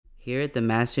Here at the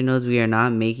Masternodes, we are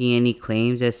not making any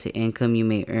claims as to income you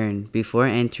may earn. Before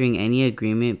entering any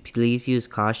agreement, please use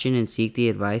caution and seek the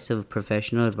advice of a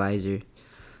professional advisor,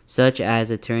 such as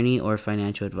attorney or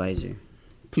financial advisor.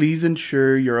 Please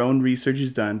ensure your own research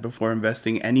is done before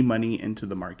investing any money into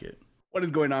the market. What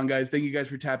is going on, guys? Thank you guys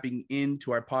for tapping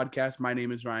into our podcast. My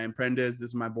name is Ryan Prendes. This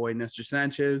is my boy, Nestor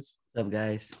Sanchez. What's up,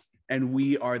 guys? And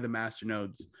we are the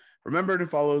Masternodes. Remember to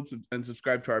follow and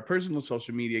subscribe to our personal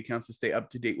social media accounts to stay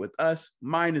up to date with us.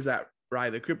 Mine is at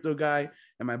Rye the Crypto Guy,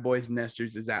 and my boy's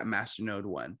Nestor's is at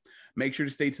Masternode1. Make sure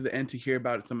to stay to the end to hear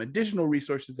about some additional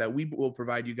resources that we will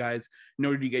provide you guys in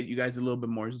order to get you guys a little bit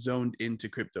more zoned into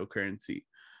cryptocurrency.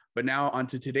 But now on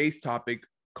to today's topic,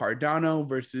 Cardano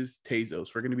versus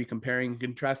Tezos. We're going to be comparing and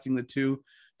contrasting the two,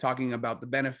 talking about the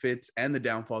benefits and the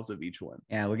downfalls of each one.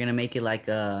 Yeah, we're going to make it like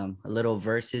a little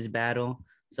versus battle.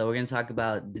 So we're going to talk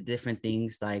about the different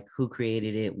things like who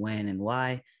created it, when, and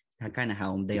why, kind of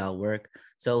how they all work.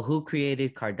 So who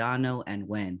created Cardano and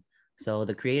when? So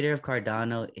the creator of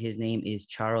Cardano, his name is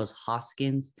Charles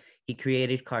Hoskins. He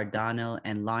created Cardano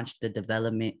and launched the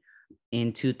development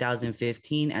in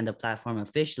 2015, and the platform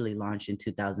officially launched in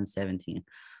 2017.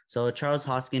 So Charles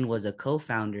Hoskin was a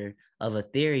co-founder of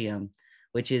Ethereum,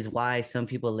 which is why some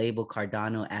people label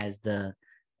Cardano as the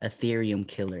Ethereum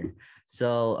killer.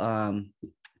 So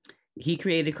he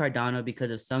created Cardano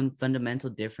because of some fundamental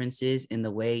differences in the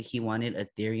way he wanted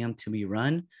Ethereum to be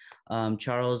run.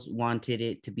 Charles wanted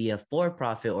it to be a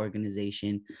for-profit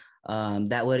organization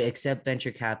that would accept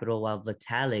venture capital, while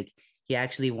Vitalik, he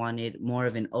actually wanted more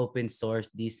of an open source,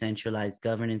 decentralized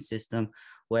governance system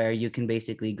where you can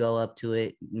basically go up to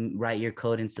it, write your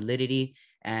code in Solidity,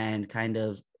 and kind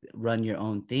of run your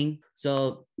own thing.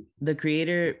 So the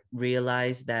creator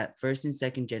realized that first and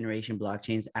second generation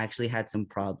blockchains actually had some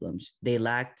problems. They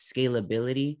lacked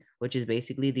scalability, which is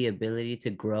basically the ability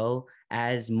to grow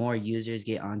as more users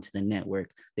get onto the network.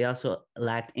 They also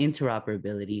lacked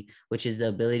interoperability, which is the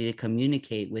ability to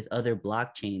communicate with other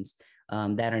blockchains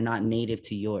that are not native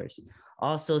to yours.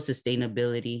 Also,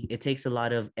 sustainability. It takes a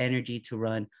lot of energy to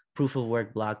run proof of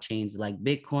work blockchains like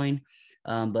Bitcoin,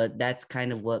 but that's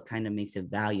kind of what kind of makes it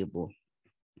valuable.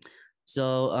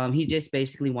 So he just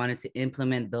basically wanted to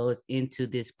implement those into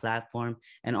this platform,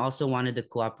 and also wanted the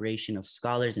cooperation of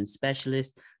scholars and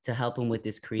specialists to help him with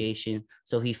this creation.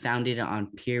 So he founded it on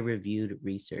peer-reviewed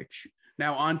research.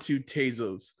 Now on to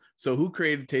Tezos. So who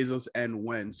created Tezos and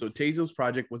when? So Tezos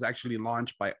project was actually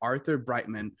launched by Arthur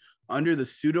Brightman under the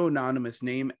pseudo-anonymous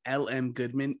name L.M.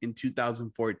 Goodman in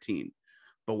 2014.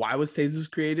 But why was Tezos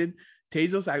created?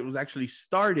 Tezos was actually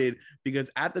started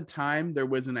because at the time there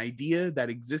was an idea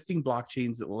that existing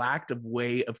blockchains lacked a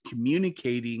way of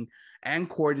communicating and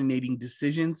coordinating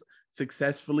decisions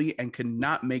successfully and could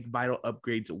not make vital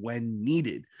upgrades when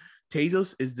needed.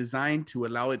 Tezos is designed to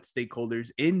allow its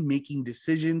stakeholders in making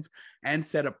decisions and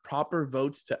set up proper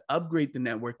votes to upgrade the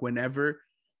network whenever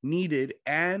needed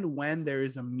and when there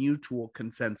is a mutual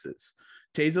consensus.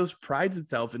 Tezos prides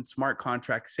itself in smart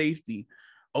contract safety,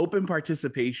 open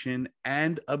participation,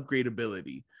 and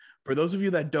upgradability. For those of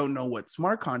you that don't know what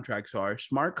smart contracts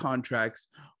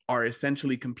are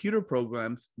essentially computer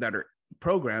programs that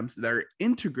are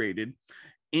integrated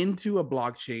into a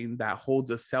blockchain that holds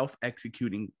a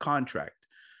self-executing contract.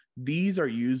 These are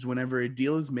used whenever a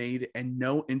deal is made and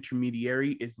no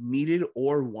intermediary is needed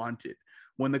or wanted.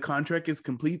 When the contract is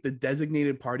complete, the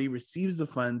designated party receives the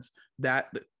funds that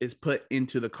is put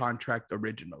into the contract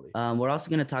originally. We're also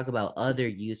going to talk about other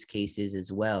use cases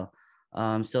as well.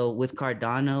 So with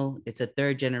Cardano, it's a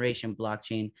third generation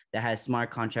blockchain that has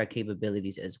smart contract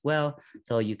capabilities as well.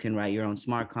 So you can write your own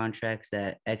smart contracts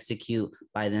that execute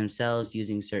by themselves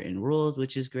using certain rules,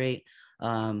 which is great.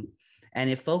 And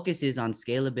it focuses on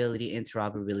scalability,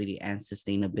 interoperability, and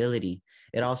sustainability.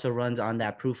 It also runs on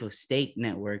that proof of stake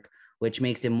network, which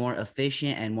makes it more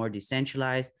efficient and more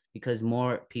decentralized because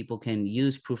more people can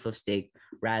use proof of stake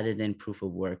rather than proof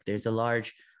of work. There's a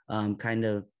large kind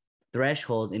of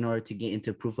threshold in order to get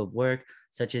into proof of work,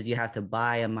 such as you have to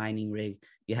buy a mining rig,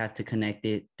 you have to connect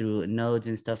it through nodes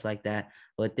and stuff like that.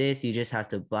 But this, you just have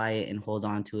to buy it and hold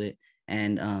on to it.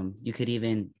 And you could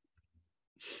even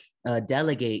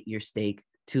delegate your stake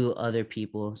to other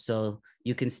people. So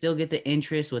you can still get the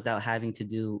interest without having to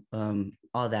do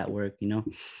all that work, you know?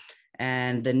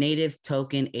 And the native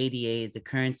token ADA is a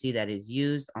currency that is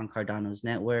used on Cardano's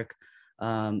network.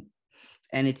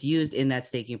 And it's used in that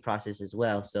staking process as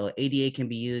well. So ADA can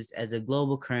be used as a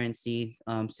global currency,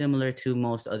 similar to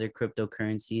most other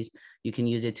cryptocurrencies. You can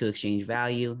use it to exchange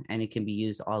value, and it can be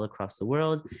used all across the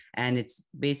world. And it's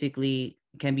basically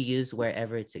can be used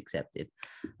wherever it's accepted.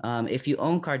 If you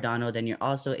own Cardano, then you're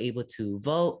also able to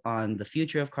vote on the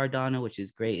future of Cardano, which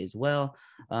is great as well,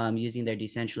 using their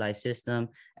decentralized system.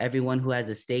 Everyone who has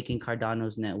a stake in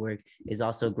Cardano's network is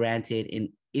also granted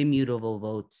immutable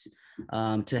votes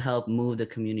to help move the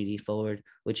community forward,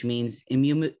 which means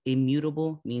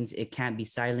immutable means it can't be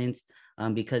silenced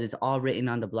because it's all written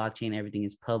on the blockchain. Everything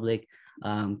is public.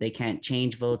 They can't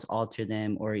change votes, alter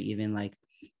them, or even like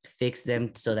fix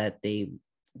them so that they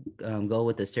go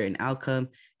with a certain outcome.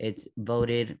 It's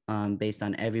voted based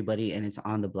on everybody, and it's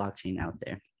on the blockchain out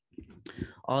there.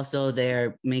 Also,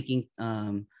 they're making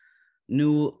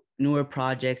newer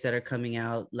projects that are coming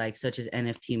out, like such as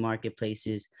NFT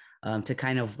marketplaces, to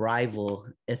kind of rival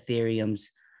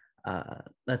Ethereum's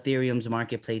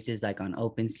marketplaces, like on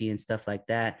OpenSea and stuff like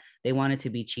that. They want it to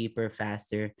be cheaper,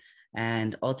 faster,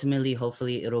 and ultimately,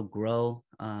 hopefully, it'll grow.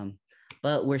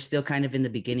 But we're still kind of in the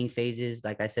beginning phases.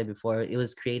 Like I said before, it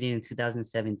was created in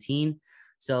 2017,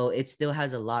 so it still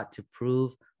has a lot to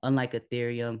prove. Unlike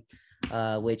Ethereum,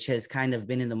 which has kind of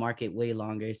been in the market way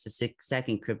longer. It's the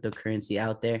second cryptocurrency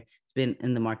out there. It's been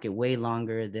in the market way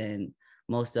longer than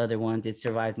most other ones. It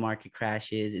survived market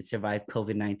crashes. It survived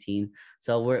COVID-19.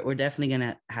 So we're definitely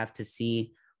going to have to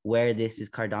see where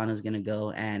Cardano is going to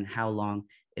go and how long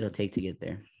it'll take to get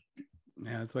there.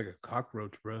 Yeah, it's like a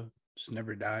cockroach, bro. Just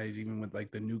never dies, even with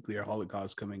like the nuclear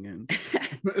holocaust coming in.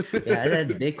 Yeah,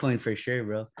 that's Bitcoin for sure,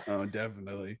 bro. Oh,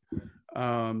 definitely.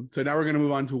 So now we're going to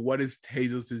move on to what is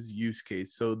Tezos's use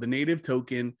case. So the native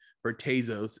token for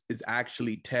Tezos is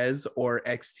actually Tez or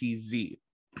XTZ.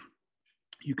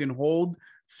 You can hold,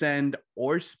 send,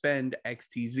 or spend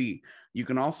XTZ. You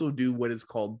can also do what is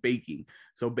called baking.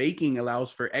 So baking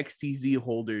allows for XTZ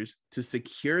holders to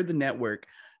secure the network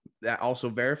that also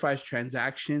verifies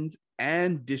transactions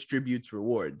and distributes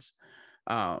rewards.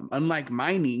 Unlike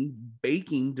mining,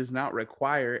 baking does not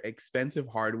require expensive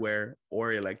hardware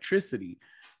or electricity.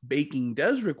 Baking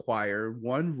does require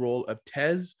one roll of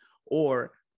Tez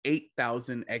or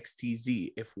 8,000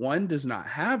 XTZ. If one does not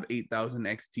have 8,000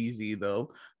 XTZ,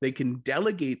 though, they can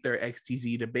delegate their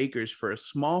XTZ to bakers for a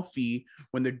small fee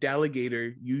when their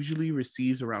delegator usually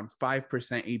receives around 5%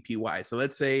 APY. So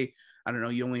let's say, I don't know,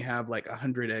 you only have like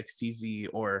 100 XTZ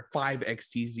or 5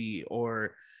 XTZ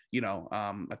or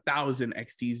 1,000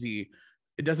 XTZ.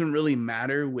 It doesn't really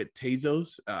matter with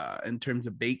Tezos in terms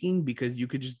of baking, because you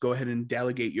could just go ahead and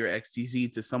delegate your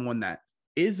XTZ to someone that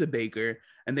is a baker,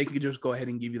 and they could just go ahead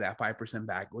and give you that 5%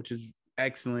 back, which is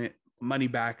excellent. Money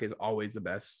back is always the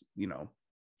best,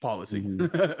 policy.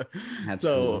 Mm-hmm.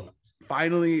 So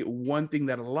finally, one thing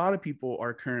that a lot of people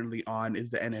are currently on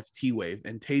is the NFT wave,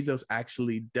 and Tezos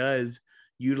actually does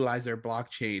utilize their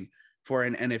blockchain for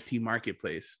an NFT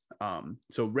marketplace.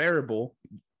 So Rarible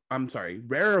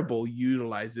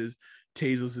utilizes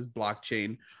Tezos'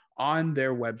 blockchain on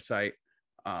their website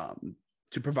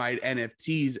to provide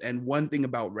NFTs. And one thing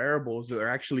about Rarible is that they're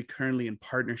actually currently in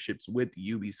partnerships with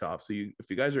Ubisoft. So if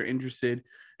you guys are interested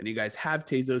and you guys have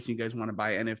Tezos and you guys want to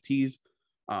buy NFTs,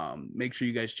 make sure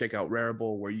you guys check out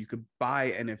Rarible, where you could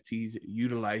buy NFTs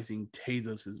utilizing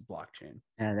Tezos' blockchain.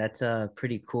 Yeah, that's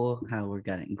pretty cool how we're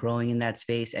growing in that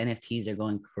space. NFTs are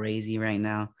going crazy right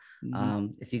now. Mm-hmm.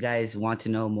 If you guys want to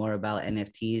know more about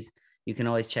NFTs, you can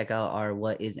always check out our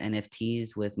What is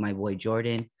NFTs with my boy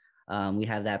Jordan. We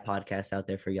have that podcast out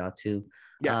there for y'all too.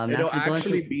 Yeah, it'll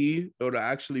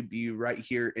actually be right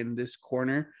here in this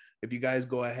corner. If you guys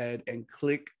go ahead and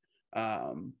click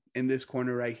in this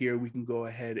corner right here, we can go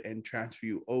ahead and transfer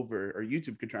you over, or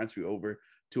YouTube can transfer you over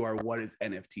to our What is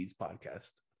NFTs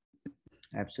podcast.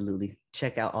 Absolutely.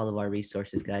 Check out all of our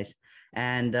resources, guys.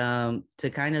 And to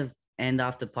kind of end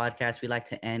off the podcast, we like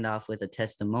to end off with a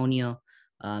testimonial.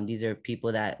 These are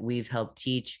people that we've helped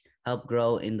teach, help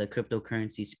grow in the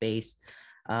cryptocurrency space.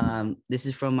 This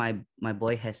is from my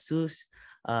boy Jesus.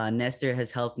 Nestor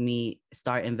has helped me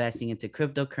start investing into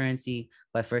cryptocurrency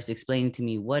by first explaining to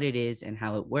me what it is and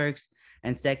how it works,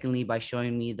 and secondly, by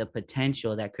showing me the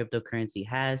potential that cryptocurrency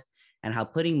has and how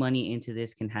putting money into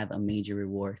this can have a major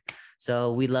reward.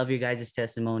 So we love your guys'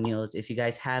 testimonials. If you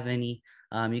guys have any,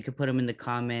 you can put them in the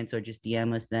comments or just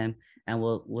DM us them, and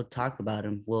we'll talk about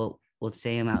them. We'll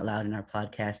say them out loud in our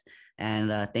podcast.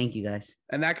 And thank you, guys.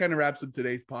 And that kind of wraps up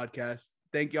today's podcast.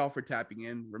 Thank y'all for tapping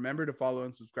in. Remember to follow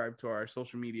and subscribe to our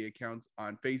social media accounts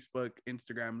on Facebook,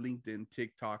 Instagram, LinkedIn,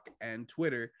 TikTok, and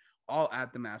Twitter, all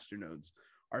at The Masternodes.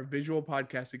 Our visual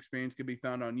podcast experience can be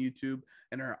found on YouTube,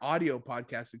 and our audio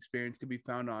podcast experience can be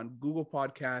found on Google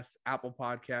Podcasts, Apple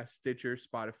Podcasts, Stitcher,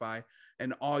 Spotify,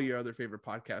 and all your other favorite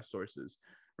podcast sources.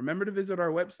 Remember to visit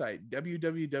our website,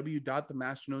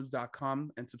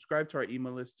 www.themasternodes.com, and subscribe to our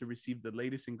email list to receive the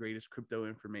latest and greatest crypto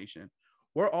information.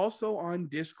 We're also on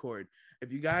Discord.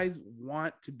 If you guys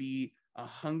want to be a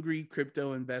hungry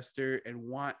crypto investor and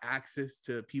want access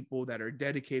to people that are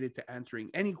dedicated to answering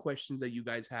any questions that you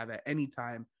guys have at any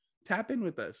time, tap in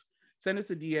with us. Send us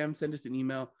a DM, send us an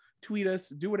email, tweet us,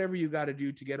 do whatever you got to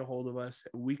do to get a hold of us.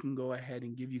 We can go ahead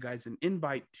and give you guys an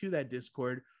invite to that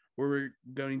Discord where we're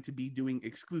going to be doing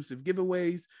exclusive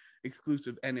giveaways,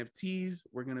 exclusive NFTs.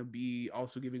 We're going to be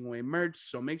also giving away merch.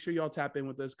 So make sure y'all tap in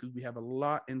with us because we have a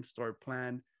lot in store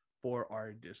planned for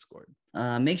our Discord.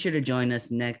 Make sure to join us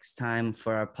next time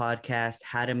for our podcast,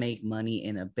 How to Make Money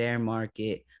in a Bear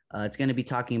Market. It's going to be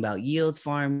talking about yield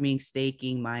farming,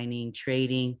 staking, mining,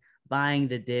 trading, buying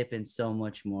the dip, and so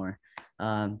much more.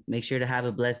 Make sure to have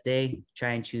a blessed day.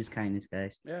 Try and choose kindness,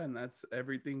 guys. Yeah, and that's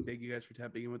everything. Thank you guys for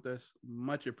tapping in with us.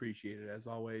 Much appreciated as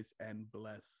always, and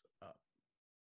bless